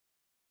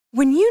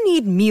When you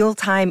need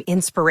mealtime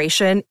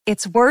inspiration,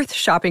 it's worth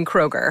shopping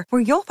Kroger,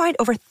 where you'll find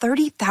over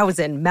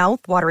 30,000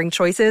 mouth-watering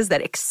choices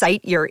that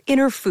excite your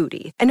inner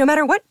foodie. And no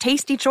matter what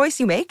tasty choice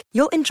you make,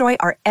 you'll enjoy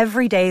our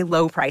everyday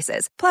low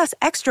prices, plus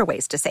extra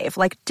ways to save,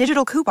 like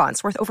digital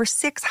coupons worth over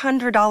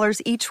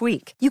 $600 each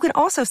week. You can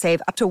also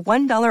save up to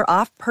 $1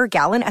 off per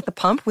gallon at the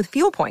pump with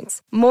fuel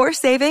points. More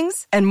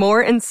savings and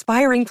more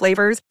inspiring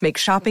flavors make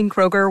shopping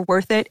Kroger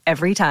worth it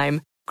every time.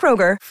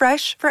 Kroger,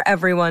 fresh for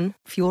everyone.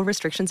 Fuel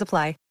restrictions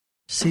apply.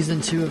 Season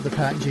 2 of the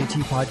Pat and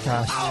JT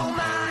podcast. Oh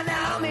man,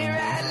 I'm here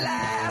at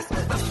last.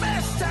 The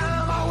best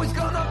time, always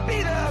gonna be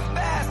the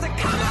best.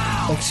 Come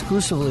on!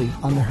 Exclusively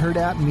on the Herd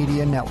App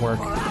Media Network.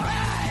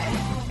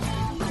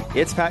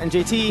 It's Pat and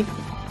JT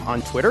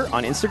on Twitter,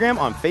 on Instagram,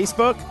 on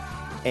Facebook,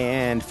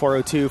 and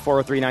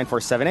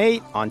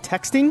 402-403-9478 on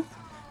texting.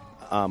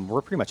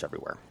 We're pretty much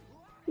everywhere.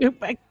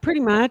 Pretty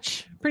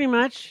much.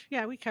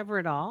 Yeah, we cover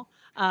it all.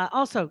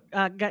 Also,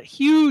 got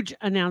huge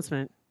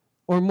announcement.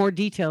 Or more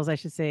details, I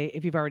should say,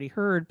 if you've already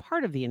heard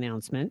part of the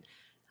announcement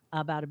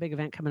about a big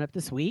event coming up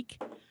this week.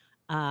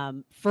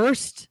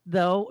 First,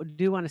 though,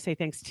 do want to say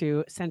thanks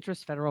to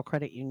Centrist Federal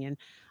Credit Union,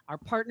 our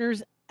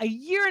partners. A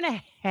year and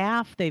a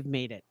half they've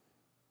made it.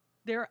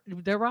 They're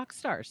rock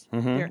stars.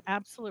 Mm-hmm. They're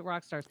absolute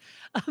rock stars.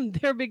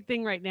 Their big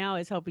thing right now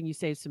is helping you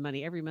save some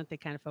money. Every month they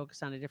kind of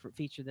focus on a different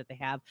feature that they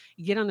have.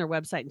 You get on their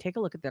website and take a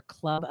look at their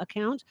club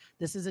account.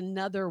 This is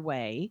another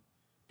way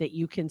that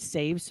you can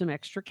save some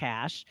extra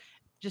cash.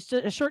 Just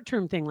a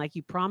short-term thing, like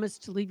you promise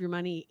to leave your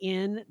money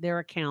in their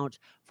account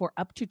for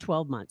up to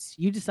 12 months.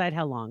 You decide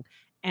how long.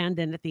 And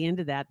then at the end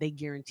of that, they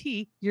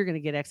guarantee you're going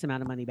to get X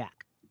amount of money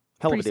back.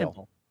 Hell of a deal.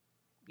 Simple.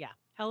 Yeah,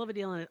 hell of a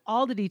deal. And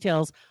all the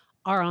details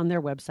are on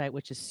their website,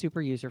 which is super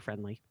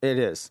user-friendly. It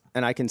is.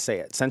 And I can say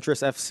it.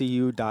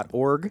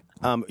 CentrusFCU.org.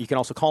 You can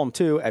also call them,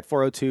 too, at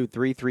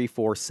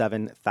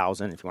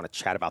 402-334-7000 if you want to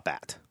chat about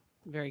that.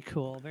 Very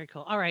cool. Very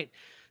cool. All right.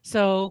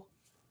 So...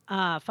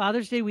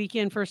 Father's Day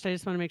weekend. First, I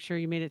just want to make sure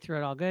you made it through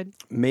it all good.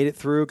 Made it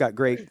through. Got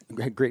great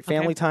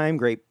family time,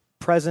 great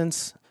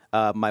presents.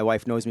 My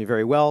wife knows me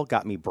very well.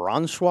 Got me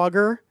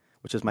Braunschweiger,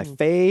 which is my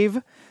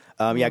fave.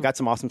 Yeah, got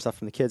some awesome stuff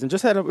from the kids, and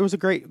just it was a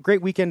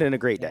great weekend and a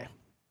great day.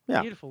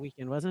 Yeah, beautiful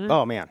weekend, wasn't it?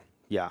 Oh man,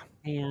 yeah.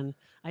 And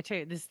I tell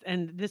you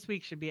this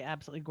week should be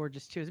absolutely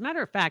gorgeous too. As a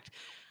matter of fact,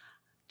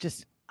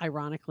 just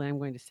ironically, I'm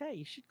going to say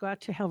you should go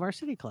out to Hell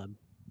Varsity Club.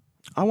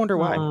 I wonder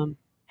why.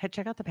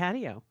 Check out the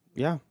patio.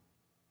 Yeah.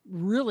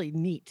 Really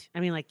neat. I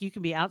mean, like you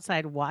can be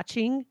outside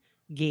watching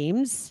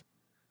games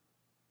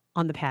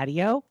on the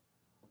patio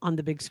on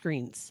the big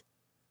screens.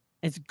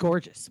 It's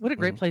gorgeous. What a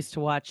great place to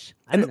watch.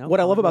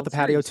 What I love about the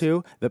patio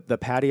too, the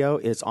patio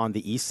is on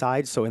the east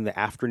side. So in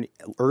the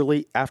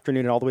early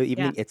afternoon and all the way to the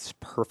evening, it's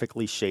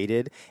perfectly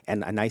shaded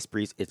and a nice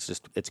breeze.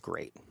 It's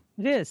great.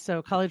 It is.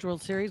 So College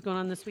World Series going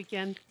on this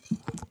weekend.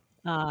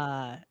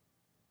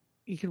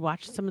 You could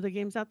watch some of the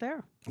games out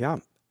there. Yeah.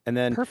 And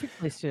then perfect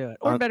place to do it.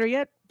 Or better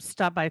yet,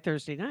 stop by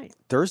Thursday night.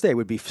 Thursday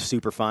would be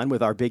super fun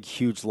with our big,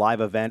 huge live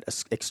event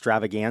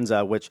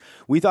extravaganza, which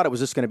we thought it was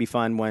just going to be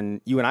fun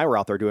when you and I were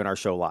out there doing our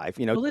show live.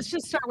 Well, let's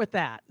just start with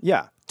that.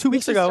 Yeah. 2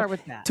 weeks ago,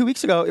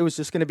 it was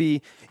just going to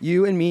be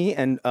you and me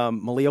and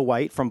Malia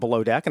White from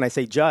Below Deck. And I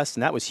say just,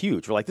 and that was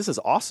huge. We're like, this is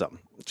awesome.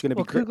 It's going to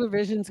be great. Kugler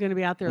Vision's going to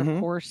be out there, of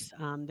course.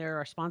 They're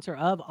our sponsor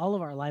of all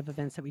of our live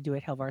events that we do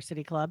at Hell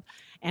Varsity Club.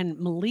 And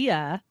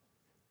Malia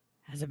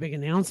has a big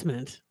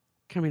announcement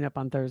coming up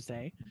on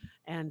Thursday.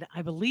 And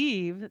I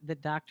believe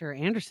that Dr.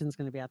 Anderson's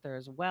going to be out there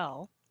as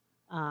well.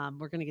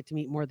 We're going to get to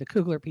meet more of the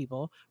Kugler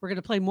people. We're going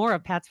to play more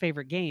of Pat's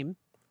favorite game.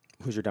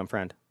 Who's your dumb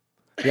friend?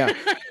 Yeah.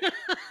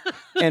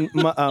 And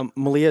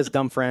Malia's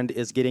dumb friend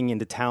is getting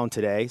into town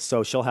today,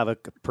 so she'll have a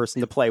person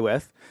to play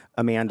with,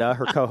 Amanda,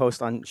 her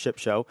co-host on Ship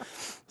Show.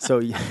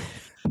 So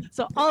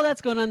all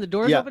that's going on. The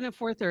doors open at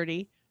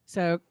 4:30.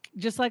 So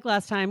just like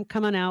last time,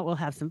 come on out. We'll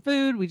have some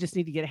food. We just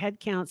need to get a head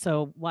count.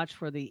 So watch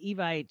for the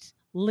Evite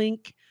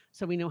link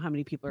so we know how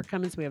many people are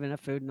coming, so we have enough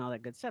food and all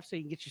that good stuff so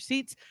you can get your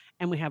seats,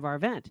 and we have our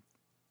event.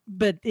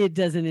 But it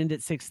doesn't end at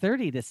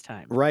 6:30 this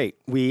time. Right.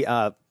 We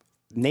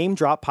Name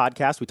Drop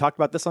Podcast. We talked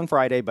about this on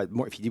Friday, but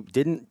more, if you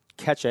didn't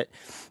catch it,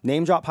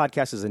 Name Drop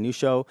Podcast is a new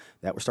show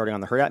that we're starting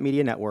on the Herd App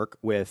Media Network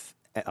with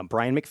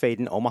Brian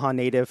Mcfayden, Omaha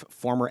native,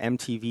 former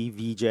MTV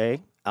VJ,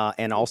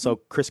 and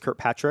also Chris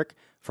Kirkpatrick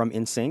from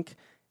NSYNC.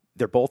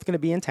 They're both going to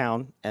be in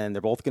town, and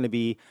they're both going to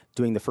be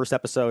doing the first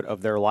episode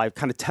of their live,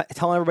 kind of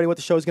telling everybody what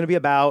the show is going to be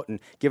about and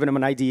giving them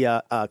an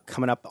idea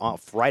coming up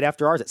right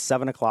after ours at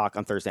 7 o'clock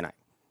on Thursday night.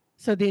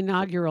 So the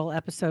inaugural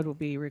episode will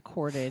be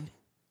recorded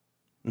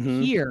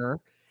here,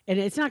 and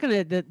it's not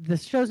going to, the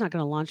show's not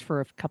going to launch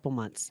for a couple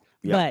months,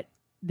 but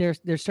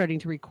they're starting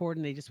to record,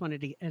 and they just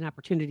wanted an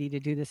opportunity to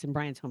do this in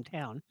Brian's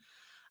hometown,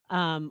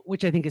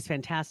 which I think is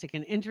fantastic.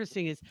 And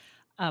interesting is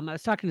I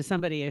was talking to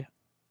somebody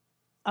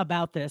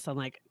about this. I'm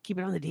like, keep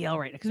it on the DL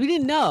right now. Because we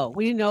didn't know.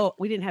 We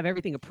didn't have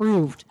everything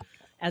approved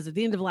as of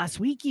the end of last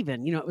week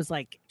even. It was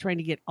like trying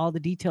to get all the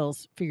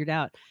details figured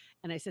out.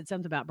 And I said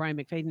something about Brian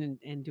Mcfayden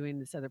and doing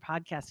this other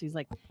podcast. He's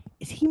like,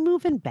 is he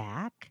moving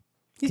back?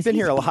 He's been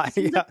here a lot.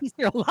 Seems like he's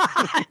here a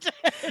lot.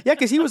 Yeah,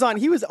 because he was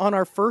on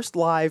our first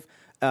live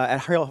at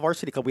Hail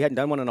Varsity Club. We hadn't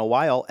done one in a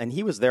while, and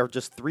he was there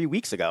just 3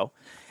 weeks ago.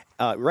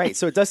 Right,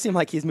 so it does seem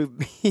like he's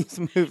moved. He's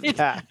moved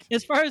back.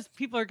 As far as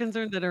people are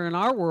concerned that are in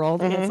our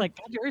world, it's like,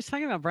 God, you're always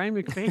talking about Brian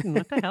Mcfayden.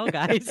 What the hell,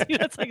 guys?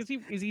 It's like,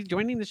 is he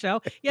joining the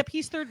show? Yep,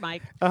 he's third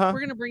mic.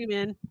 We're gonna bring him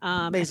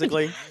in.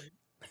 Basically.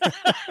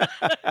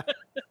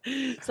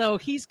 So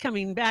he's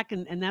coming back,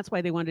 and that's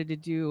why they wanted to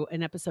do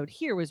an episode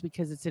here, was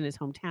because it's in his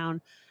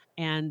hometown,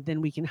 and then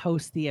we can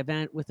host the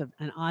event with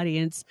an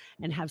audience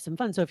and have some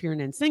fun. So if you're an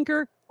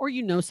NSYNCer or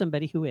you know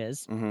somebody who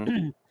is,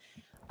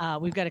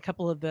 we've got a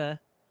couple of the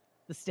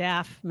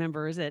staff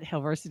members at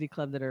Hail Varsity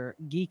Club that are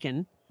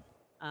geeking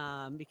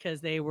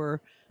because they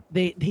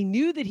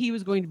knew that he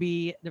was going to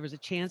be, there was a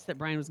chance that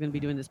Brian was going to be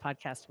doing this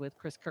podcast with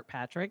Chris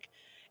Kirkpatrick.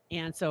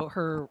 And so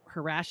her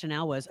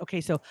rationale was, okay,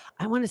 so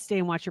I want to stay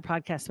and watch your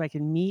podcast so I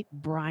can meet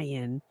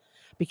Brian,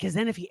 because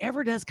then if he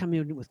ever does come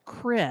in with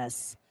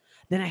Chris,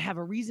 then I have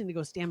a reason to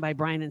go stand by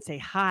Brian and say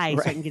hi,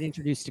 so I can get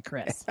introduced to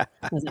Chris.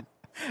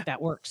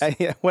 That works.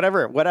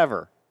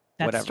 Whatever.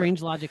 That's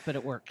strange logic, but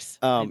it works.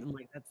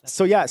 Like, that's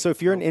so yeah. So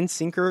if you're an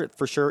NSYNCer,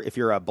 for sure, if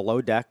you're a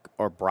Below Deck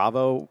or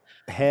Bravo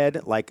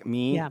head like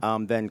me,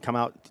 then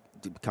come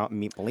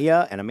meet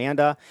Malia and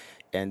Amanda,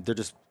 and they're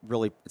just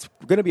really. It's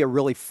going to be a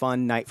really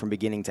fun night from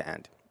beginning to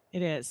end.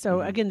 It is.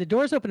 So again, the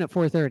doors open at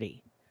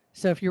 4:30.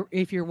 So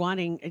if you're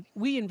wanting,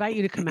 we invite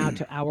you to come out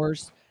to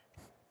ours,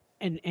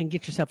 and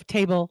get yourself a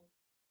table,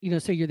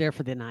 so you're there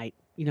for the night,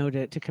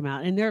 to come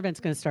out. And their event's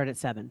going to start at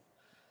 7.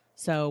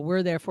 So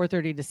we're there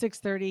 4:30 to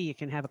 6:30. You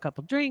can have a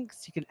couple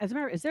drinks. You can. As a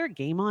matter, is there a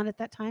game on at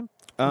that time?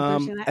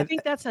 I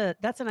think that's a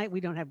night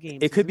we don't have games.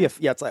 It could be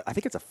it's I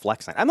think it's a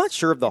flex night. I'm not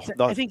sure of the.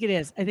 I think it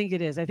is. I think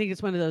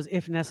it's one of those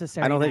if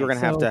necessary. I don't think we're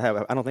gonna have to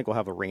have. I don't think we'll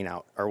have a rain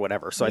out or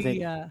whatever. So I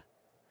think.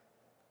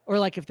 Or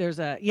like if there's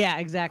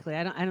exactly.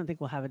 I don't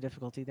think we'll have a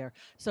difficulty there.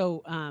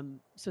 So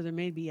so there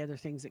may be other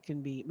things that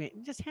can be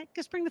just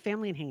bring the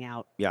family and hang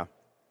out. Yeah.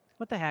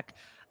 What the heck?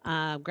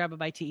 Grab a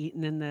bite to eat,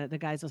 and then the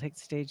guys will take the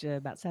stage at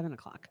about 7:00.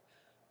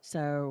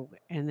 So,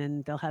 and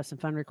then they'll have some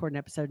fun, record an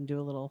episode and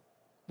do a little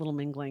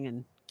mingling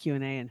and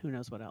Q&A and who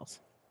knows what else.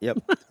 Yep.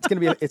 It's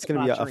going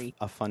to be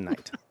a fun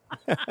night.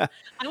 I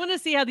want to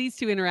see how these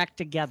two interact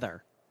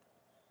together.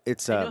 I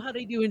know how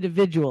they do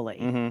individually.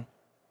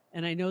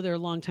 And I know they're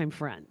longtime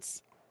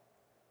friends,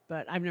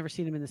 but I've never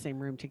seen them in the same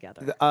room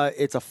together.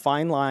 It's a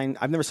fine line.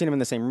 I've never seen them in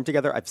the same room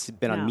together. I've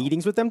been on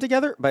meetings with them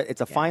together, but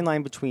it's a fine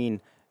line between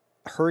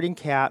herding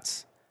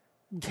cats,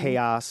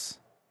 chaos,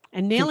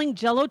 and nailing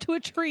Jell-O to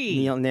a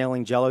tree.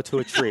 Nailing Jell-O to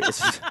a tree.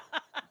 It's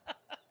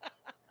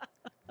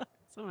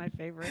one of my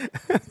favorites.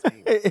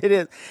 It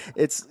is.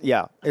 It's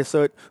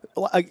so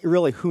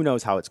really, who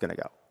knows how it's going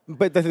to go?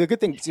 But the good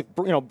thing,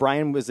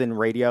 Brian was in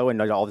radio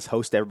and all this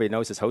everybody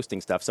knows his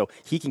hosting stuff, so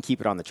he can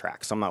keep it on the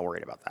track. So I'm not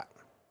worried about that.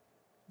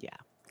 Yeah.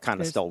 Kind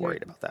of still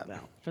worried about that.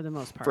 Well, for the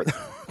most part.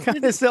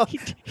 Kind of still. He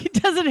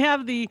doesn't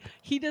have the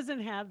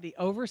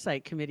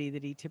oversight committee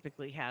that he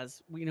typically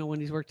has, when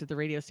he's worked at the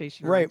radio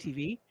station or on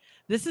TV.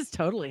 This is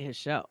totally his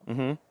show.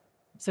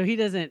 So he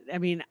doesn't,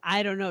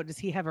 I don't know. Does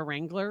he have a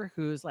wrangler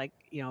who's like,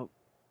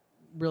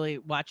 really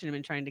watching him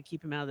and trying to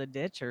keep him out of the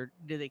ditch, or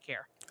do they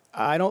care?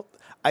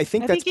 I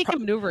think he can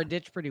maneuver a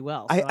ditch pretty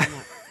well. So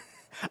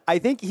I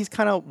think he's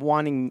kind of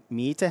wanting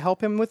me to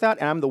help him with that,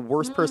 and I'm the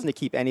worst person to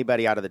keep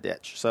anybody out of the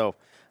ditch. So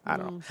I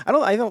don't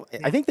know.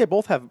 I think they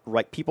both have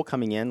people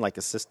coming in like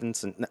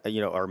assistants and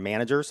or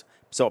managers,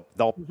 so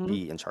they'll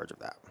be in charge of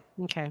that.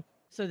 Okay.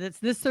 So that's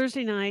this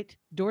Thursday night.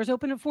 Doors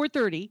open at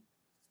 4:30.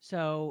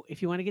 So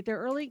if you want to get there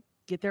early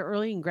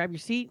and grab your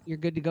seat. You're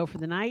good to go for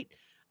the night.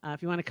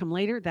 If you want to come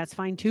later, that's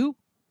fine too.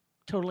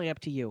 Totally up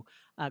to you.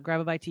 Grab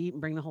a bite to eat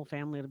and bring the whole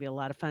family. It'll be a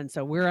lot of fun.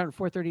 So we're on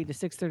 4:30 to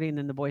 6:30, and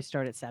then the boys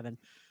start at 7.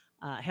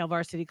 Hail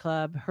Varsity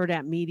Club,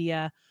 Herd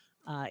Media.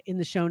 In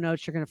the show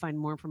notes, you're going to find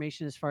more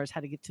information as far as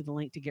how to get to the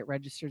link to get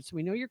registered. So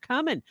we know you're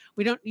coming.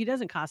 It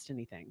doesn't cost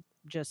anything.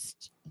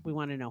 Just, we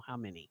want to know how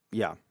many.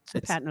 Yeah. So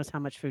Pat knows how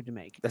much food to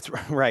make. That's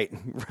right.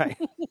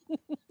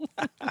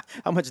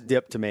 How much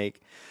dip to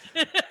make.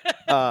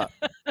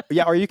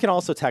 Or you can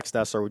also text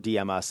us or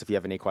DM us if you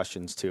have any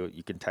questions too.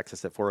 You can text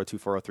us at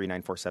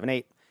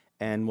 402-403-9478,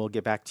 and we'll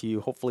get back to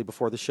you hopefully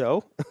before the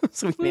show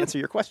so we can answer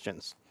your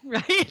questions.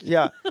 Right?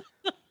 Yeah.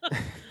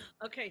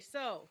 Okay,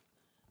 so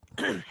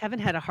haven't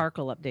had a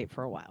Harkle update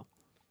for a while.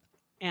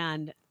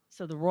 And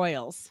so the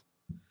Royals,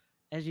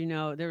 as you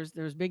know,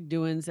 there's big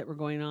doings that were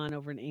going on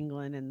over in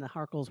England, and the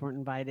Harkles weren't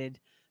invited.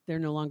 They're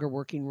no longer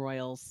working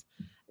Royals.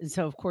 And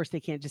so, of course, they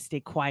can't just stay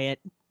quiet.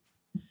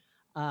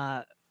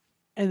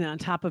 And then on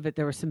top of it,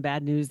 there was some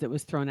bad news that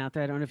was thrown out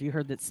there. I don't know if you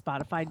heard that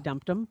Spotify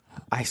dumped them.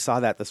 I saw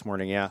that this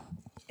morning, yeah.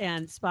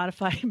 And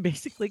Spotify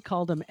basically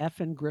called them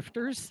effing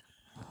grifters.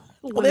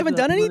 Well, they haven't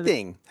done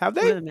anything, have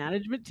they? The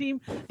management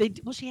team.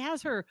 She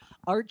has her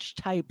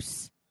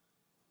Archetypes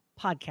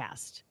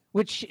podcast,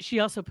 which she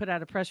also put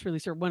out a press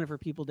release, or one of her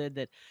people did,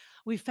 that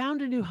we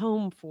found a new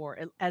home for,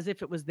 as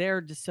if it was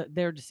their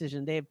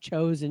decision. They have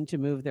chosen to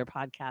move their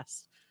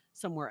podcast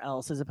somewhere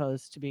else as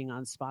opposed to being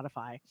on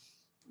Spotify.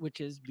 which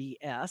is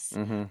BS.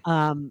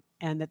 Mm-hmm.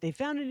 And that they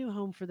found a new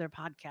home for their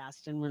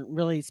podcast. And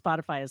really,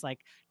 Spotify is like,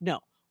 no,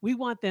 we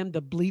want them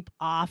to bleep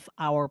off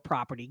our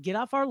property, get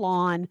off our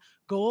lawn,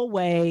 go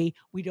away.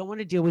 We don't want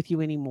to deal with you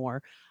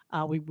anymore.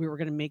 We were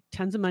going to make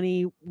tons of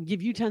money,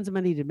 give you tons of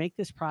money to make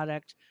this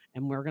product,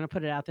 and we're going to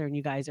put it out there. And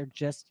you guys are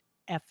just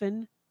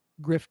effing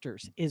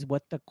grifters, is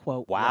what the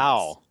quote was.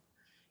 Wow.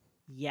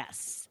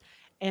 Yes.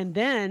 And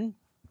then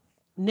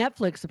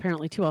Netflix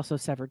apparently too also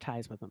severed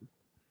ties with them.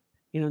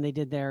 They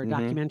did their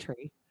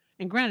documentary.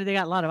 And granted, they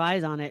got a lot of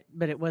eyes on it,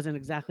 but it wasn't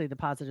exactly the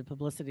positive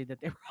publicity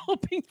that they were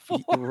hoping for.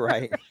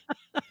 Right.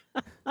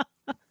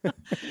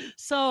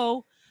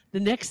 So the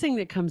next thing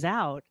that comes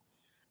out,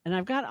 and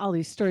I've got all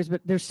these stories,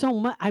 but there's so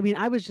much. I mean,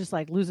 I was just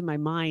like losing my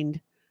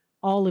mind.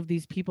 All of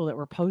these people that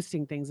were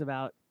posting things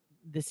about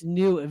this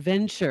new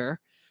adventure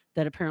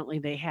that apparently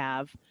they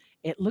have.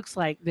 It looks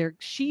like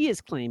she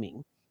is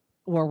claiming,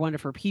 or one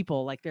of her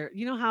people, like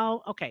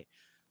okay,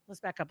 let's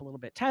back up a little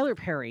bit. Tyler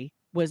Perry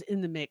was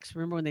in the mix.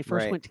 Remember when they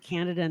first went to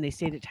Canada and they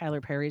stayed at Tyler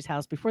Perry's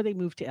house before they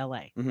moved to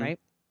LA, right?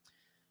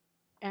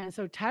 And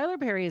so Tyler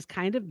Perry has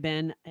kind of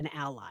been an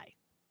ally,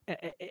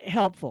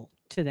 helpful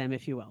to them,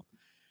 if you will.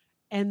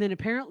 And then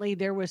apparently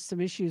there was some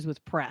issues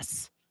with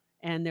press,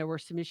 and there were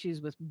some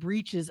issues with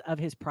breaches of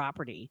his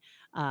property.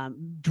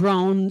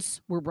 Drones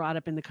were brought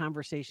up in the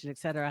conversation, et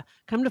cetera.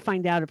 Come to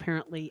find out,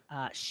 apparently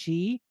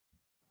she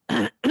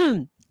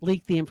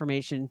leaked the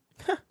information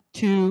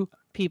to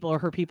people, or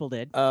her people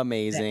did.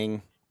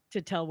 Amazing.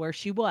 To tell where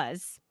she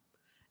was,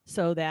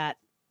 so that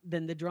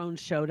then the drones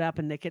showed up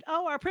and they could,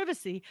 our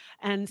privacy.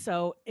 And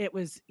so it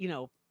was,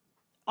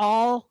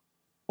 all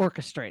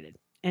orchestrated.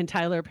 And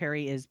Tyler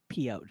Perry is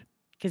PO'd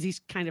because he's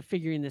kind of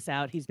figuring this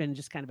out. He's been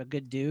just kind of a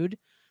good dude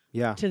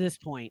to this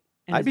point.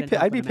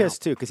 I'd be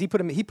pissed too, because he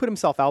put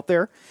himself out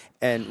there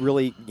and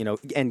really,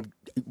 and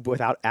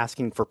without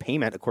asking for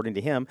payment, according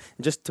to him,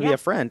 just to be a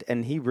friend.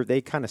 And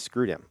they kind of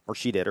screwed him, or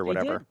she did, or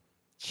whatever.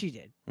 She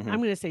did. I'm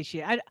going to say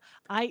she.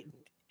 I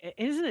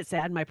isn't it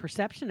sad? My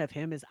perception of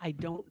him is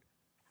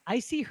I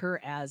see her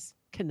as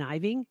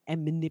conniving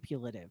and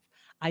manipulative.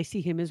 I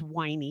see him as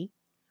whiny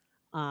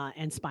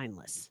and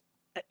spineless.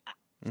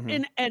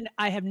 And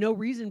I have no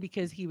reason,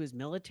 because he was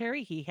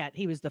military.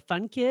 He was the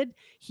fun kid.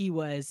 He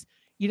was,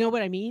 you know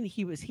what I mean?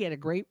 He had a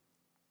great,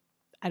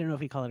 I don't know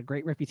if you call it a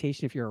great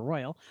reputation if you're a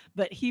royal,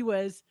 but he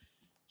was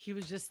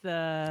just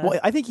the. Well,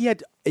 I think he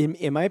had,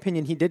 in my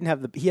opinion, he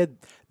had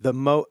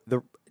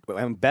the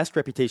best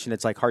reputation.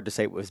 It's like hard to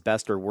say it was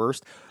best or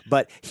worst,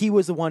 but he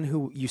was the one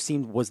who you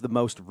seemed was the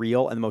most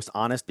real and the most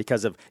honest,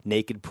 because of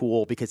naked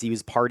pool, because he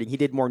was partying. He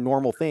did more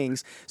normal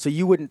things. So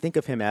you wouldn't think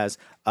of him as,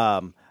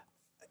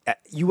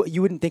 you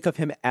wouldn't think of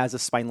him as a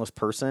spineless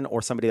person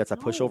or somebody that's a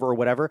pushover or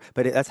whatever,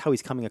 but that's how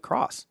he's coming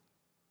across.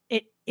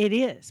 It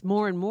is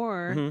more and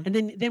more. And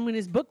then when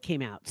his book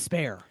came out,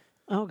 Spare,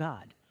 oh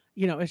God,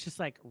 it's just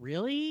like,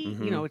 really?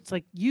 It's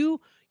like you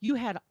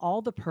had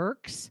all the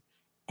perks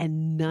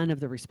and none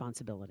of the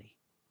responsibility.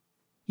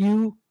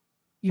 You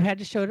had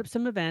to show up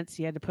some events.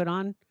 You had to put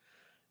on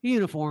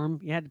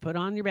uniform. You had to put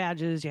on your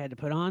badges. You had to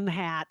put on the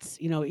hats.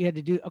 You had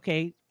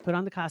to put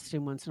on the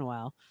costume once in a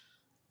while.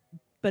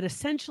 But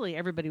essentially,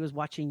 everybody was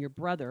watching your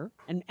brother,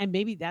 and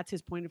maybe that's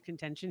his point of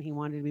contention. He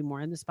wanted to be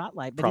more in the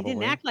spotlight, but he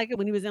didn't act like it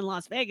when he was in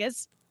Las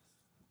Vegas.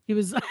 He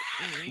was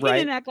he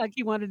didn't act like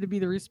he wanted to be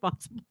the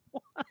responsible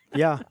one.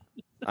 Yeah,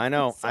 I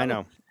know.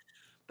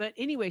 But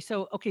anyway,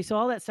 so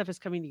all that stuff is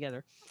coming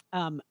together.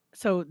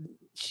 So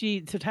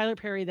Tyler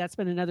Perry, that's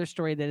been another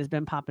story that has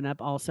been popping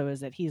up also, is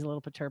that he's a little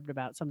perturbed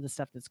about some of the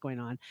stuff that's going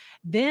on.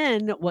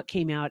 Then what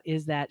came out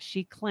is that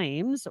she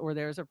claims, or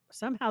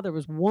somehow there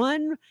was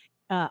one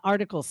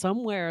article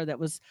somewhere that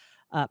was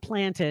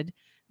planted,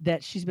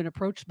 that she's been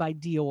approached by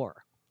Dior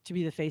to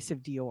be the face of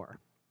Dior.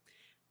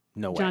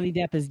 No way. Johnny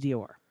Depp is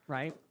Dior,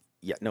 right?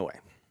 Yeah, no way.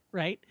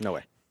 Right? No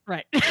way.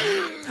 Right.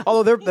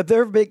 Although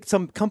there have been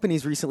some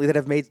companies recently that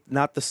have made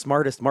not the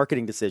smartest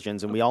marketing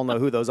decisions, and we all know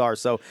who those are.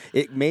 So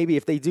maybe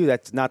if they do,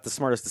 that's not the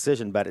smartest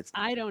decision, but it's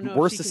I don't know.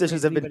 Worst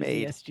decisions have been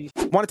made.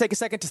 Want to take a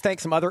second to thank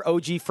some other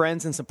OG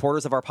friends and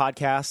supporters of our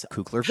podcast,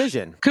 Kugler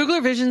Vision.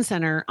 Kugler Vision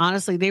Center,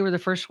 honestly, they were the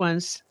first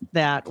ones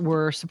that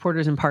were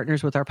supporters and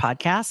partners with our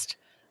podcast.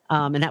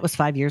 And that was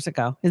 5 years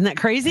ago. Isn't that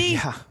crazy?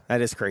 Yeah,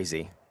 that is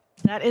crazy.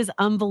 That is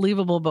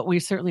unbelievable, but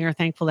we certainly are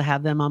thankful to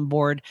have them on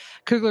board.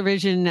 Kugler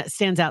Vision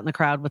stands out in the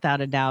crowd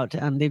without a doubt.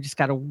 They've just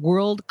got a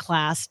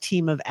world-class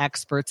team of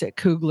experts at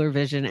Kugler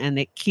Vision, and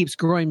it keeps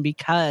growing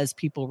because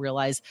people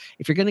realize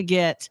if you're going to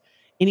get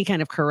any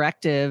kind of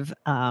corrective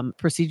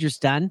procedures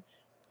done,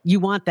 you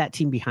want that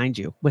team behind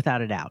you without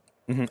a doubt.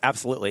 Mm-hmm,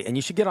 absolutely. And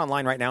you should get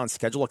online right now and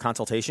schedule a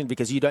consultation,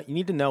 because you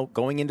need to know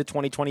going into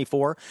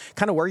 2024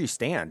 kind of where you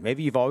stand.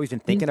 Maybe you've always been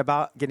thinking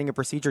about getting a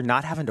procedure,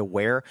 not having to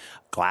wear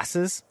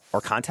glasses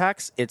or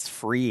contacts. It's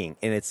freeing,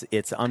 and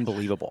it's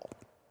unbelievable.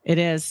 It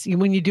is.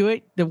 When you do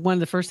it, one of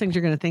the first things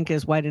you're going to think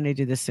is, why didn't I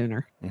do this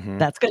sooner? Mm-hmm.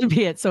 That's going to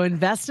be it. So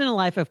invest in a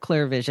life of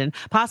clear vision.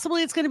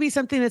 Possibly it's going to be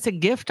something that's a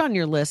gift on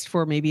your list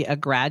for maybe a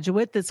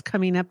graduate that's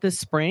coming up this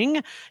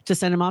spring to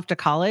send them off to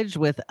college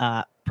with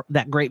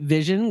that great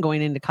vision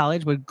going into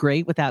college would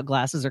great without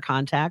glasses or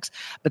contacts.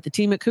 But the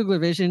team at Kugler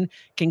Vision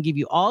can give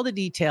you all the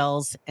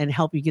details and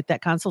help you get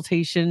that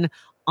consultation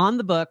on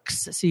the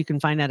books so you can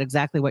find out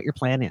exactly what your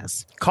plan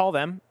is. Call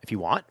them if you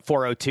want,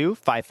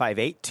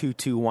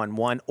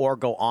 402-558-2211, or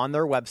go on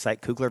their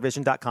website,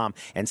 kuglervision.com,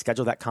 and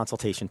schedule that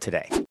consultation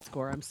today.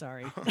 Score, I'm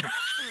sorry.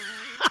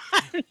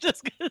 I'm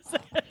just going to say.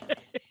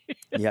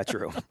 Yeah,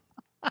 true.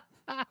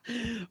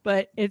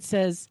 But it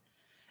says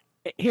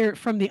here,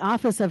 from the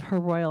office of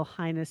Her Royal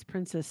Highness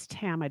Princess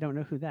Tam, I don't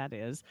know who that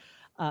is.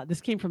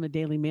 This came from a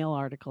Daily Mail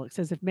article. It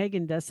says if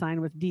Meghan does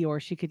sign with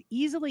Dior, she could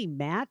easily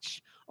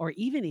match or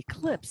even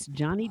eclipse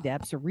Johnny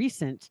Depp's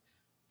recent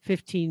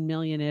 $15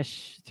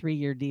 million-ish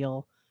 3-year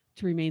deal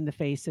to remain the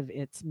face of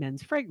its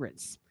men's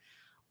fragrance.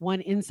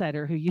 One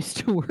insider who used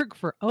to work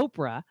for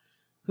Oprah,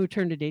 who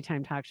turned a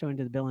daytime talk show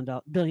into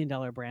the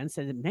billion-dollar brand,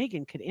 said that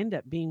Meghan could end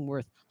up being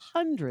worth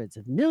hundreds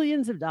of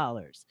millions of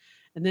dollars.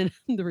 And then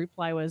the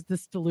reply was,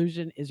 this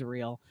delusion is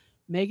real.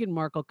 Meghan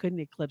Markle couldn't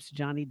eclipse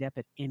Johnny Depp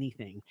at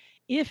anything.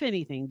 If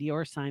anything,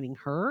 Dior signing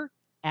her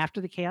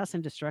after the chaos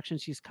and destruction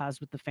she's caused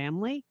with the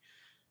family,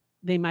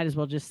 they might as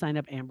well just sign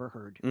up Amber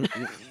Heard.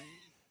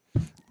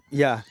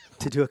 Yeah,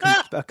 to do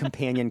a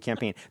companion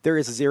campaign. There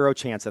is zero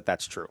chance that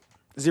that's true.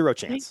 Zero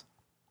chance.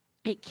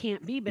 It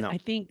can't be, but no. I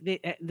think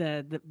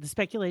the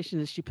speculation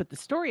is she put the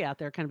story out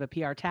there, kind of a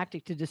PR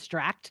tactic to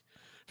distract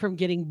from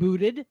getting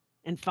booted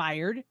and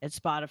fired at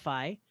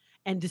Spotify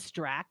and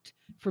distract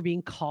for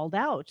being called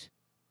out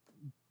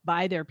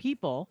by their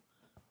people.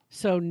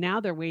 So now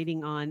they're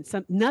waiting on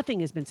nothing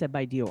has been said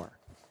by Dior.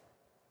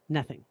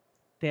 Nothing.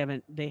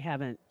 They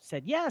haven't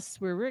said, yes,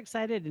 we're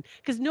excited.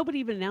 Because nobody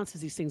even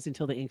announces these things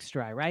until the ink's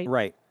dry, right?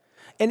 Right.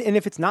 And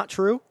if it's not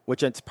true,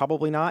 which it's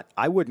probably not,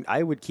 I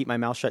would keep my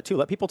mouth shut too.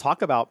 Let people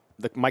talk about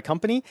my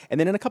company, and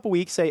then in a couple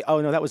weeks say,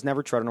 oh, no, that was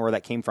never true. I don't know where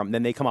that came from.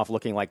 Then they come off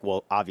looking like,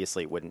 well,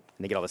 obviously it wouldn't.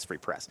 And they get all this free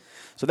press.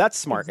 So that's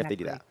smart if they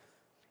do that.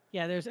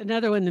 Yeah, there's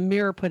another one the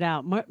Mirror put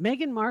out.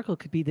 Meghan Markle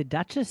could be the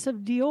Duchess of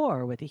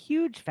Dior with a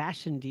huge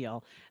fashion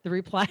deal.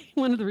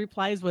 One of the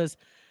replies was,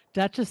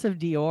 Duchess of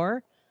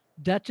Dior,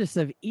 Duchess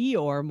of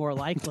Eeyore, more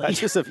likely.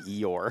 Duchess of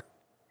Eeyore.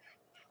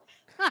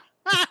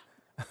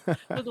 With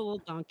a little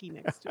donkey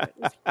next to it.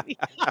 It was funny.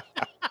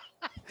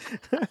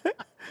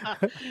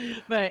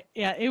 But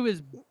yeah, it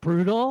was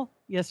brutal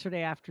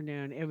yesterday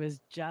afternoon. It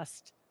was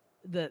just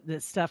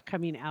the stuff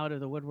coming out of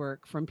the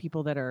woodwork from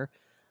people that are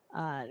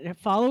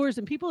followers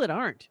and people that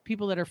aren't,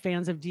 people that are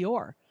fans of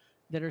Dior,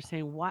 that are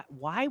saying,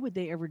 why would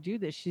they ever do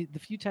this? The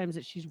few times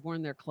that she's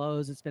worn their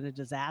clothes, it's been a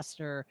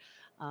disaster.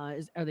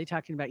 Are they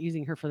talking about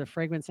using her for the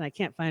fragrance? And I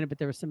can't find it, but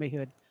there was somebody who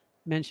had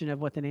mention of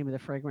what the name of the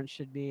fragrance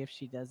should be if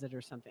she does it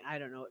or something. I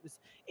don't know.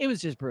 It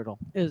was just brutal.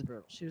 It was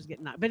brutal. She was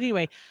getting out. But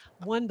anyway,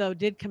 one though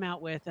did come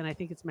out with, and I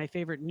think it's my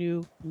favorite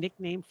new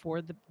nickname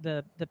for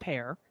the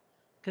pair,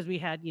 because we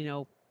had,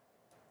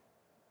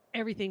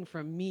 everything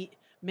from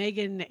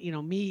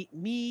Meghan,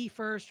 me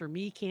first, or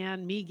me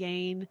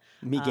gain,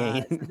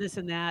 this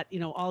and that,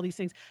 all these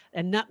things.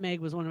 And Nutmeg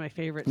was one of my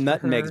favorites.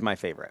 Nutmeg's my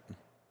favorite.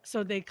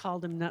 So they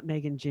called him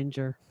Nutmeg and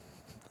Ginger.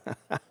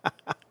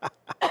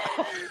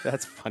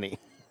 That's funny.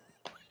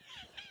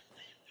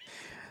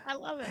 I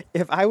love it.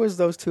 If I was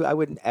those two, I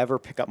wouldn't ever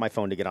pick up my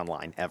phone to get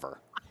online, ever.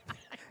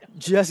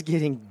 Just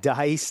getting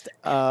diced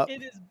up.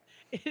 It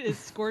is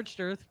scorched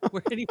earth.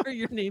 Anywhere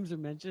your names are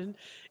mentioned,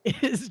 it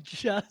is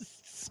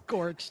just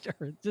scorched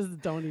earth.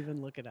 Just don't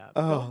even look it up.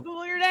 Oh. Don't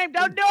Google your name.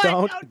 Don't do it.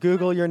 Don't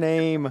Google your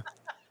name.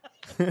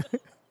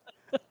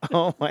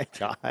 Oh my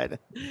God.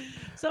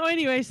 So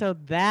anyway,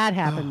 that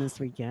happened this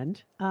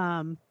weekend.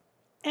 And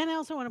I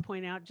also want to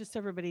point out, just so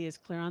everybody is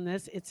clear on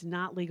this, it's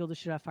not legal to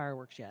shoot off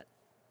fireworks yet.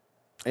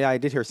 Yeah, I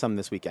did hear some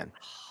this weekend.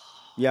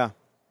 Yeah.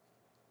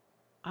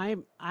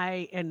 And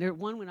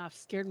one went off,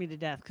 scared me to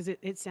death because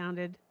it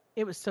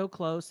was so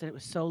close and it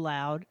was so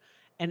loud.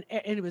 And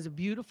it was a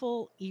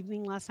beautiful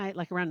evening last night,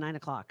 like around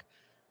 9:00.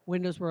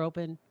 Windows were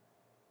open,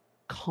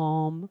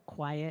 calm,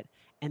 quiet,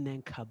 and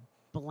then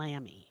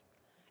kablammy.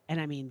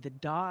 And I mean, the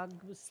dog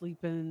was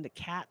sleeping, the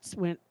cats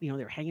went, they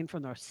were hanging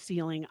from the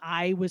ceiling.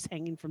 I was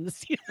hanging from the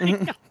ceiling.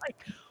 I'm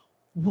like,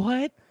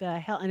 what the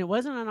hell? And it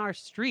wasn't on our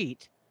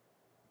street.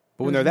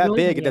 But when they're that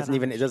big, it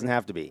doesn't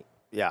have to be.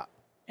 Yeah.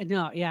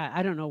 No, yeah,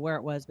 I don't know where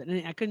it was, but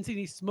I couldn't see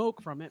any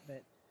smoke from it.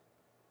 But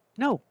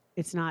no,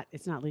 it's not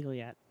legal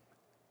yet.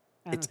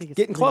 It's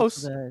getting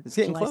close. It's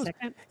getting close.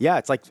 2nd? Yeah,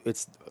 it's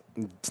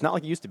not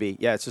like it used to be.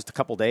 Yeah, it's just a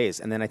couple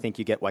days, and then I think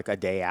you get like a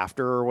day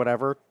after or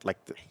whatever. I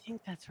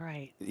think that's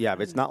right. Yeah,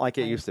 but it's not like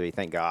it used to be.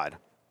 Thank God.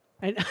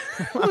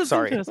 I'm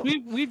sorry.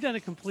 We've done a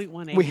complete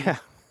 180. We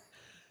have.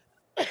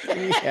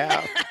 We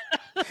have.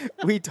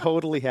 We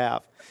totally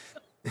have.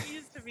 We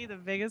used to be the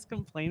biggest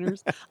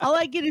complainers. All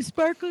I get is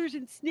sparklers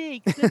and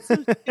snakes. That's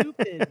so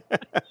stupid.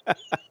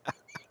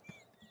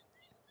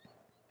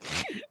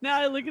 Now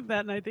I look at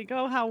that and I think,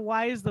 oh, how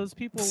wise those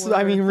people So, were.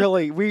 I mean,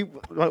 really, we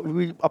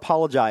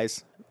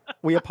apologize.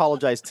 We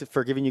apologize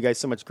for giving you guys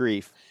so much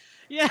grief.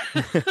 Yeah.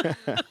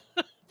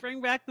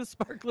 Bring back the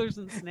sparklers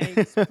and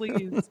snakes,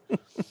 please.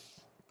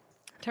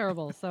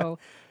 Terrible. So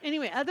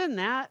anyway, other than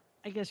that,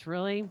 I guess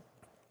really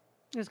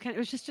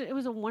it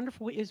was a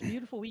wonderful, it was a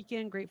beautiful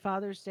weekend. Great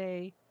Father's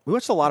Day. We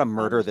watched a lot of Great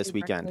murder Father's this Day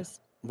weekend.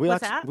 breakfast. We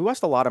What's that?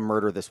 watched a lot of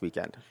murder this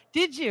weekend.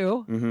 Did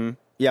you? Mm-hmm.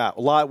 Yeah,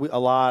 a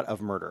lot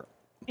of murder.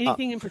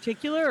 Anything in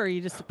particular, or are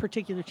you just a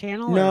particular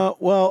channel? No,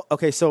 well,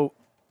 okay, so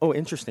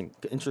interesting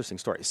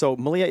story. So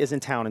Malia is in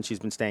town and she's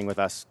been staying with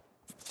us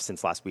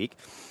since last week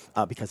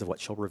because of what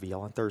she'll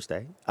reveal on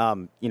Thursday.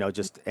 And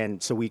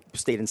so we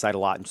stayed inside a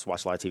lot and just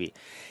watched a lot of TV.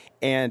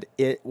 And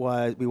we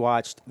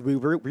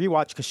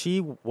rewatched because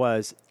she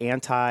was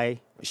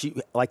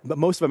like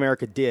most of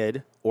America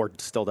did, or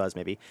still does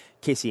maybe.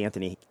 Casey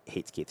Anthony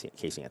hates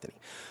Casey Anthony.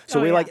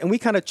 So we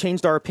kind of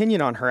changed our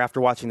opinion on her after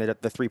watching the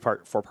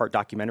 4-part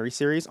documentary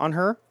series on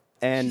her.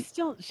 And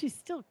she's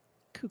still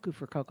cuckoo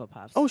for Cocoa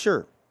Puffs. Oh,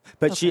 sure.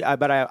 But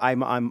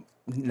I'm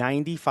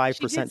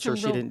 95% sure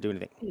she didn't do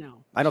anything.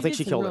 I don't think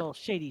she killed her. Real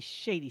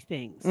shady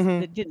things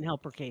that didn't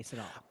help her case at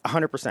all.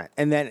 100%.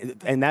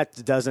 And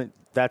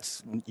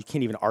that's you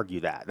can't even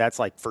argue that. That's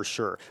like for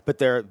sure. But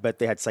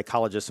they had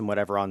psychologists and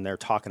whatever on there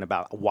talking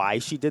about why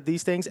she did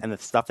these things and the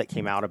stuff that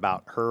came out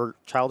about her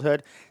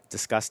childhood.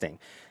 Disgusting.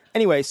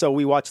 Anyway, so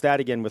we watched that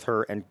again with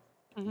her, and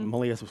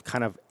Malia was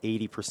kind of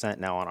 80%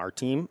 now on our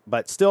team,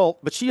 but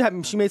she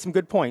made some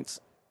good points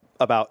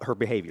about her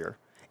behavior.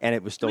 And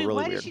it was still really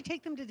weird. Why did she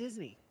take them to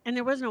Disney? And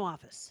there was no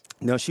office.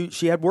 No,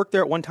 she had worked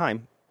there at one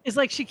time. It's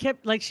like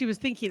she was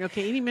thinking,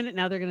 okay, any minute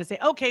now they're going to say,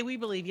 okay, we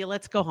believe you.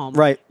 Let's go home.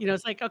 Right.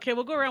 It's like, okay,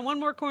 we'll go around one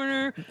more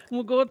corner and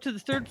we'll go up to the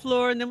 3rd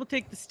floor and then we'll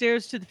take the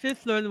stairs to the 5th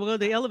floor and then we'll go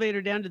the elevator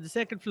down to the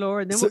 2nd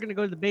floor and then we're going to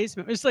go to the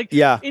basement. It's like,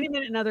 any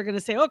minute now they're going to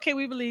say, okay,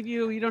 we believe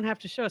you. You don't have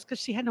to show us, because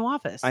she had no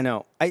office. I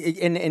know.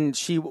 And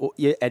she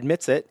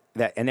admits it,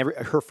 that, and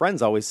her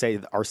friends are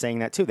saying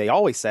that too. They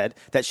always said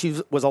that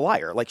she was a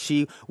liar. Like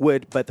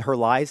but her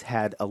lies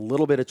had a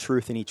little bit of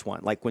truth in each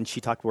one. Like when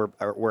she talked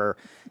where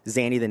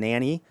Zanny the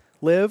nanny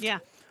lived. Yeah.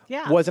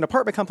 Was an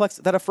apartment complex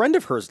that a friend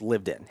of hers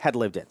had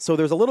lived in. So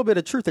there's a little bit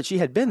of truth that she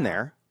had been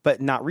there,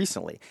 but not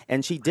recently.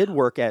 And she did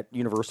work at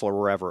Universal or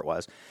wherever it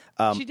was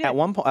she did. at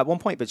one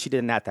point, but she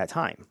didn't at that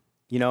time.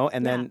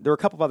 And then there were a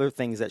couple of other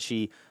things that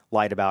she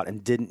lied about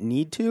and didn't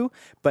need to.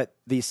 But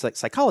these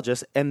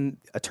psychologists and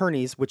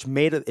attorneys, which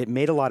made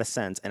a lot of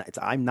sense. And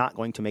I'm not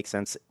going to make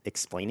sense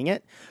explaining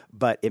it,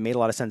 but it made a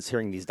lot of sense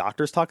hearing these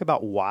doctors talk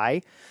about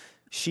why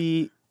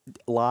she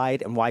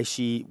lied and why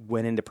she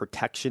went into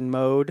protection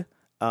mode.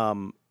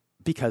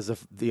 Because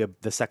of the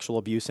sexual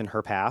abuse in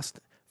her past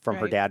from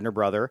her dad and her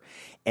brother.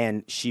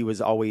 And she was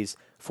always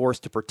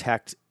forced to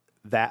protect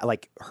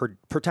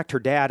her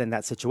dad in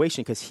that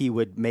situation, because he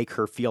would make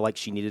her feel like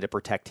she needed to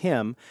protect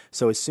him.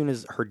 So as soon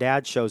as her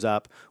dad shows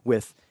up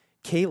with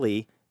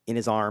Kaylee in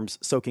his arms,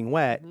 soaking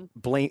wet,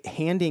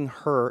 handing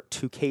her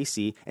to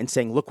Casey and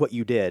saying, look what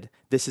you did.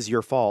 This is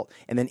your fault.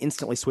 And then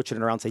instantly switching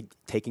it around,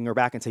 taking her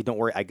back and say, don't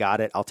worry, I got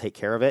it. I'll take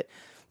care of it.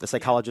 The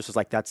psychologist was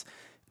like, that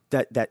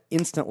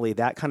instantly,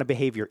 that kind of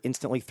behavior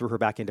instantly threw her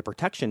back into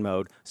protection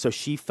mode. So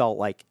she felt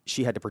like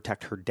she had to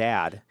protect her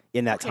dad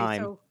in that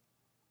time. So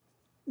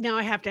now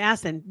I have to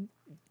ask then,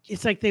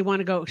 it's like they want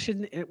to go,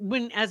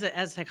 as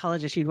a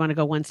psychologist, you'd want to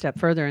go one step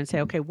further and say,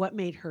 okay, what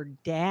made her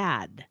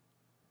dad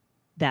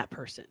that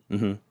person?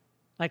 Mm-hmm.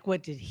 Like,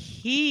 what did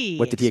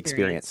he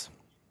experience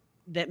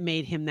that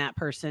made him that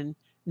person?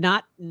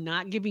 Not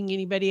giving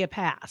anybody a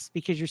pass,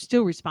 because you're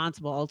still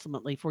responsible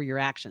ultimately for your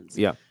actions.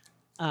 Yeah.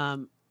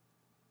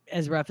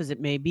 As rough as it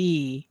may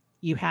be,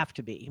 you have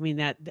to be. I mean,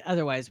 that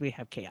otherwise we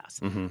have chaos.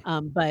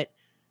 Mm-hmm. But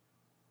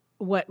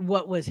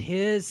what was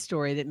his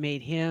story that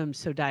made him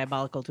so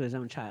diabolical to his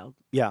own child?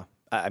 Yeah,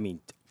 I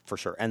mean, for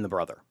sure, and the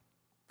brother,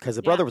 because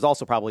the brother was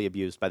also probably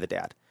abused by the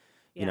dad.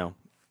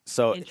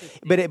 So,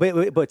 but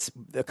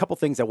a couple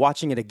things that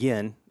watching it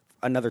again,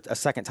 a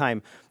second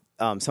time.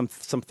 Some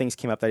things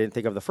came up that I didn't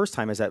think of the first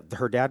time, is that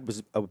her dad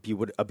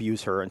would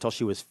abuse her until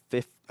she was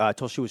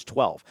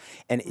 12,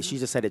 and she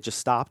just said it just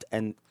stopped,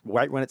 and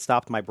right when it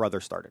stopped, my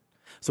brother started.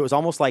 So it was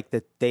almost like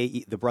that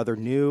the brother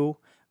knew.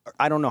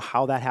 I don't know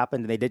how that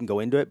happened, and they didn't go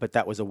into it, but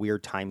that was a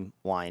weird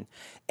timeline.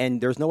 And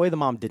there's no way the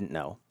mom didn't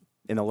know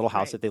in the little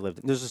house that they lived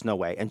in. There's just no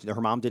way, and her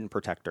mom didn't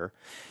protect her,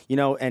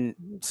 And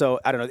so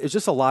I don't know. It's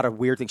just a lot of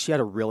weird things. She had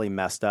a really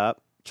messed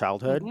up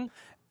childhood,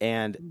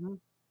 and.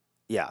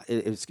 Yeah,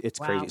 it's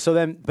crazy. So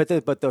then, but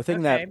the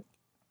thing that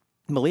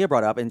Malia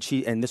brought up, and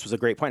this was a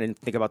great point, I didn't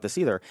think about this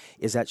either,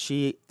 is that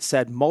she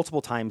said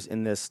multiple times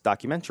in this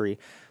documentary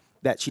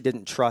that she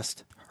didn't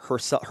trust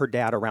her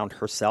dad around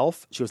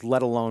herself. She was,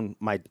 let alone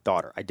my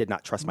daughter. I did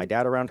not trust my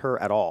dad around her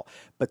at all.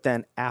 But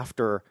then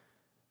after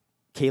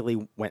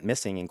Kaylee went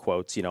missing, in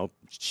quotes,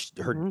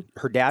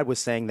 her dad was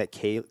saying that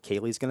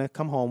Kaylee's going to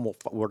come home.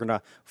 We're going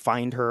to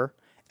find her,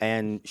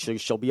 and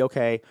she'll be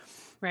okay.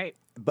 Right.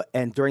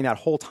 And during that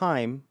whole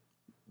time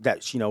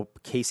that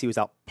Casey was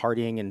out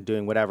partying and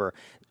doing whatever,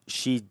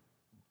 she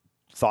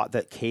thought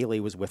that Kaylee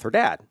was with her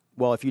dad.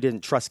 Well, if you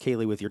didn't trust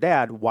Kaylee with your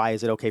dad, why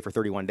is it okay for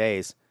 31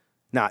 days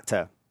not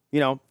to,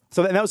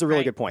 So that was a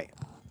really good point.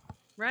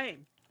 Right.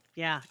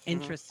 Yeah.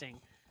 Interesting.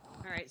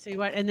 All right. So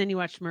you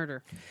watched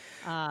Murder.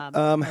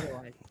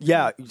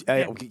 Yeah.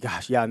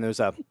 Gosh. Yeah. And there's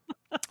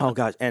oh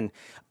gosh. And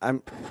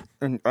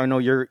I know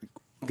you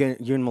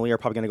and Malia are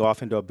probably going to go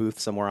off into a booth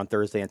somewhere on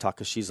Thursday and talk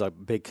because she's a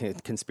big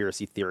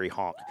conspiracy theory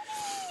honk.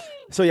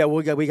 So yeah,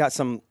 we got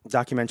some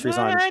documentaries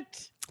on.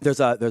 There's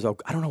a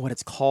I don't know what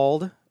it's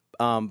called,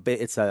 but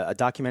it's a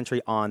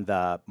documentary on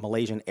the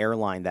Malaysian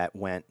airline that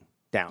went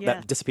down,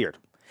 that disappeared,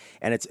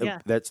 and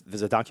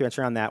there's a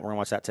documentary on that. We're gonna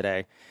watch that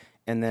today,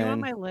 and then do you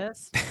want my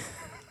list?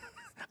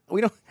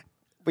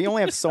 We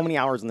only have so many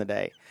hours in the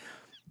day.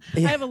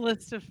 I have a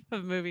list of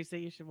movies that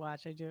you should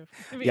watch. I do.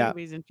 If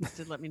anybody's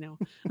interested, let me know.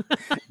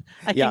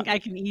 I think I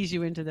can ease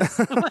you into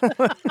this.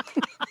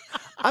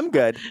 I'm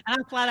good. And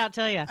I'll flat out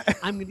tell you,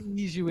 I'm going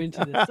to ease you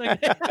into this.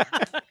 Okay?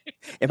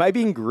 Am I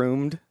being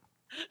groomed?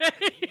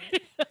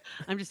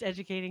 I'm just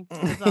educating.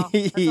 That's all.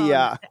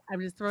 Yeah. I'm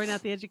just throwing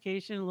out the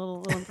education, a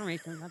little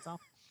information. That's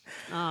all.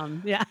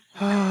 Yeah.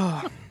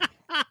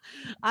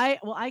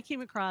 I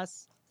came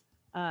across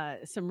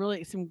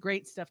some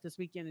great stuff this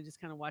weekend and just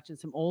kind of watching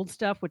some old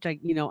stuff, which I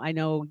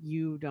know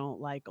you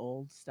don't like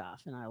old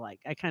stuff, and I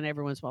kind of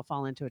every once in a while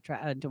fall into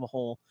a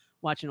hole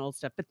watching old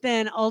stuff. But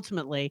then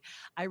ultimately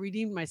I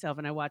redeemed myself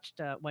and I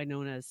watched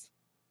Winona's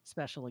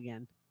special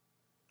again.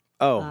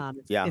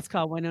 It's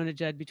called Winona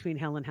Judd Between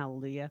Hell and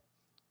Hallelujah.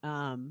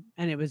 And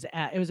it was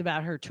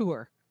about her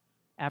tour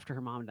after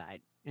her mom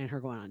died and her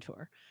going on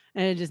tour.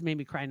 And it just made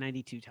me cry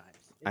 92 times.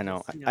 I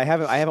know. I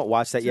haven't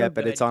watched that yet,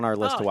 but it's on our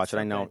list to watch it.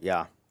 I know. Good.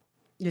 Yeah.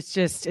 It's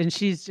just, and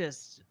she's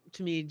just,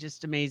 to me,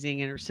 just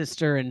amazing, and her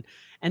sister, and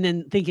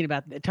then thinking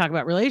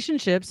about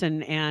relationships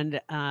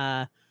and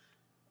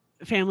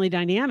family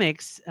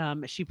dynamics.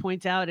 She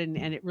points out, and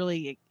it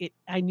really,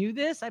 I knew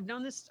this, I've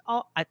known this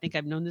I think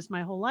I've known this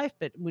my whole life,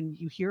 but when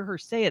you hear her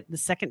say it the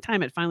second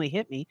time, it finally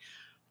hit me.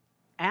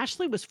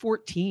 Ashley was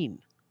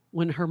 14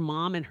 when her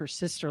mom and her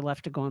sister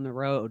left to go on the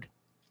road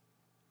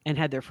and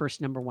had their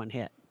first #1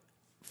 hit.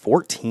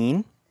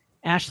 14?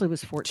 Ashley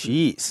was 14.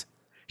 Jeez.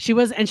 She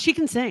was, and she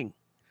can sing.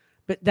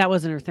 But that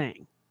wasn't her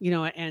thing,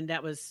 and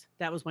that was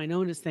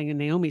Winona's thing and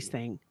Naomi's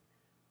thing.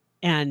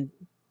 And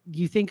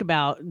you think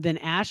about then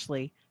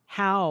Ashley,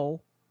 I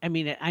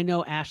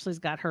know Ashley's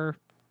got her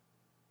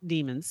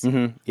demons.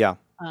 Mm-hmm. Yeah.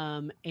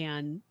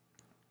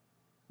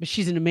 But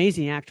she's an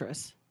amazing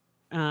actress.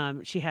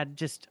 She had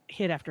just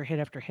hit after hit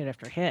after hit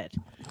after hit.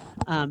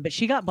 But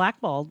she got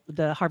blackballed with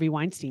the Harvey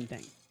Weinstein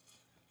thing.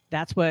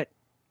 That's what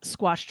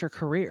squashed her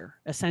career,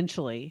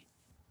 essentially.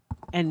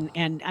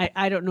 And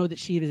I don't know that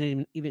she was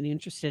even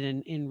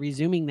interested in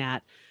resuming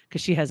that,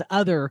 because she has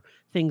other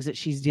things that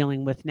she's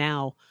dealing with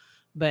now.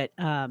 But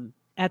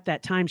at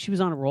that time, she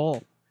was on a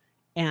roll,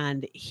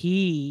 and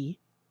he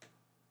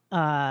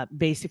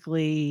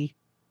basically,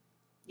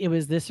 it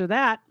was this or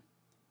that.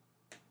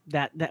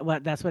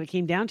 That's what it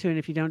came down to. And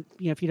if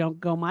you don't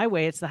go my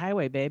way, it's the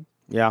highway, babe.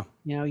 Yeah.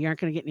 You aren't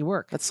going to get any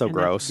work. That's so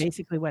gross. That's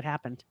basically what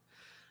happened.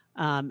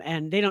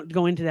 And they don't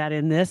go into that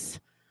in this.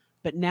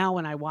 But now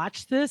when I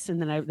watch this,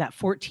 and then that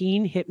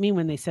 14 hit me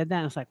when they said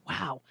that, I was like,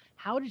 wow,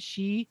 how did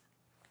she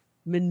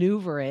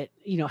maneuver it?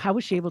 How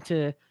was she able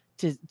to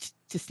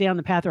stay on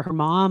the path, or her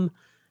mom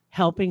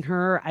helping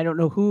her? I don't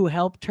know who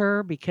helped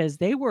her, because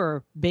they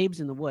were babes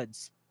in the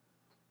woods.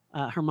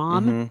 Her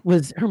mom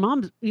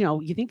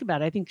you think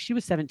about it, I think she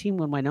was 17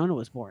 when Winona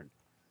was born.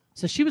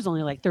 So she was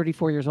only like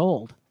 34 years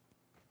old,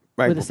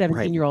 right, with a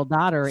 17-year-old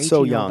daughter,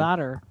 18-year-old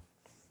daughter.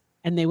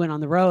 And they went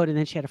on the road, and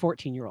then she had a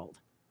 14-year-old,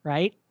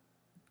 right?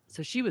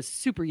 So she was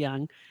super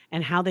young,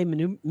 and how they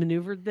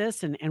maneuvered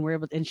this and were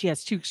able to, and she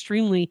has 2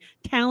 extremely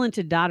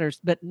talented daughters,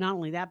 but not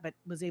only that, but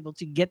was able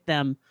to get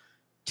them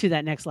to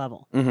that next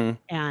level. Mm-hmm.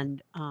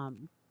 And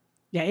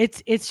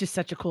it's just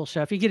such a cool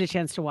show. If you get a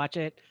chance to watch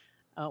it,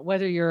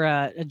 whether you're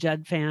a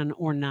Judd fan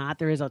or not,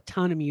 there is a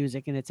ton of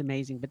music and it's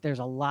amazing, but there's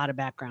a lot of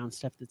background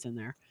stuff that's in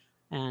there.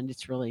 And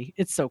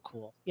it's so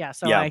cool. Yeah.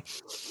 So I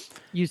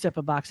used up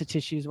a box of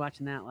tissues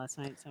watching that last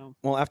night. So,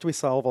 well, after we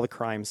solve all the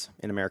crimes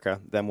in America,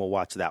 then we'll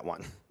watch that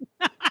one.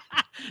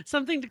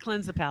 Something to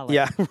cleanse the palate.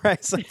 Yeah,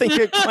 right. Something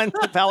to cleanse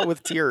the palate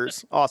with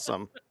tears.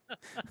 Awesome.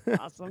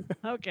 Awesome.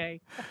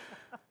 Okay.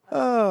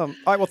 All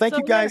right. Well, thank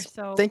you guys.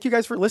 Thank you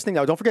guys for listening.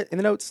 Now, don't forget, in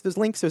the notes, there's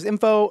links, there's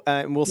info,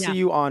 and we'll see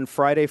you on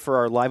Friday for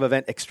our live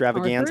event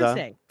extravaganza.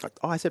 Thursday.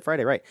 Oh, I said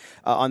Friday, right?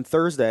 On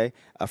Thursday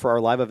for our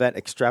live event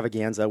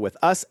extravaganza with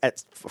us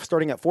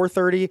starting at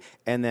 4:30,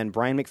 and then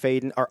Brian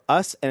Mcfayden, or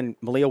us and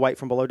Malia White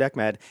from Below Deck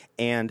Med,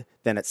 and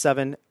then at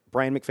 7,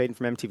 Brian Mcfayden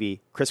from MTV,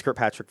 Chris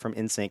Kirkpatrick from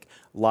NSYNC,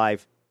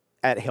 live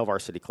at Hail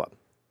Varsity Club.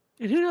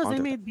 And who knows, they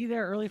may be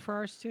there early for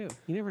ours too.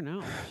 You never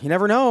know. You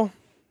never know.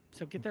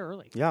 So get there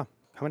early. Yeah.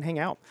 Come and hang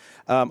out.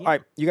 All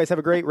right. You guys have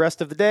a great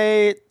rest of the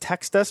day.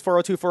 Text us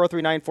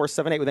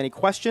 402-403-9478 with any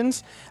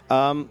questions.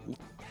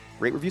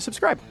 Rate, review,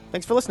 subscribe.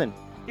 Thanks for listening.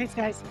 Thanks,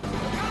 guys.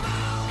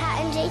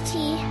 Pat and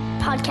JT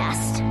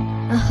Podcast,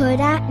 a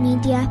Huda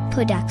Media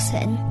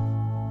Production.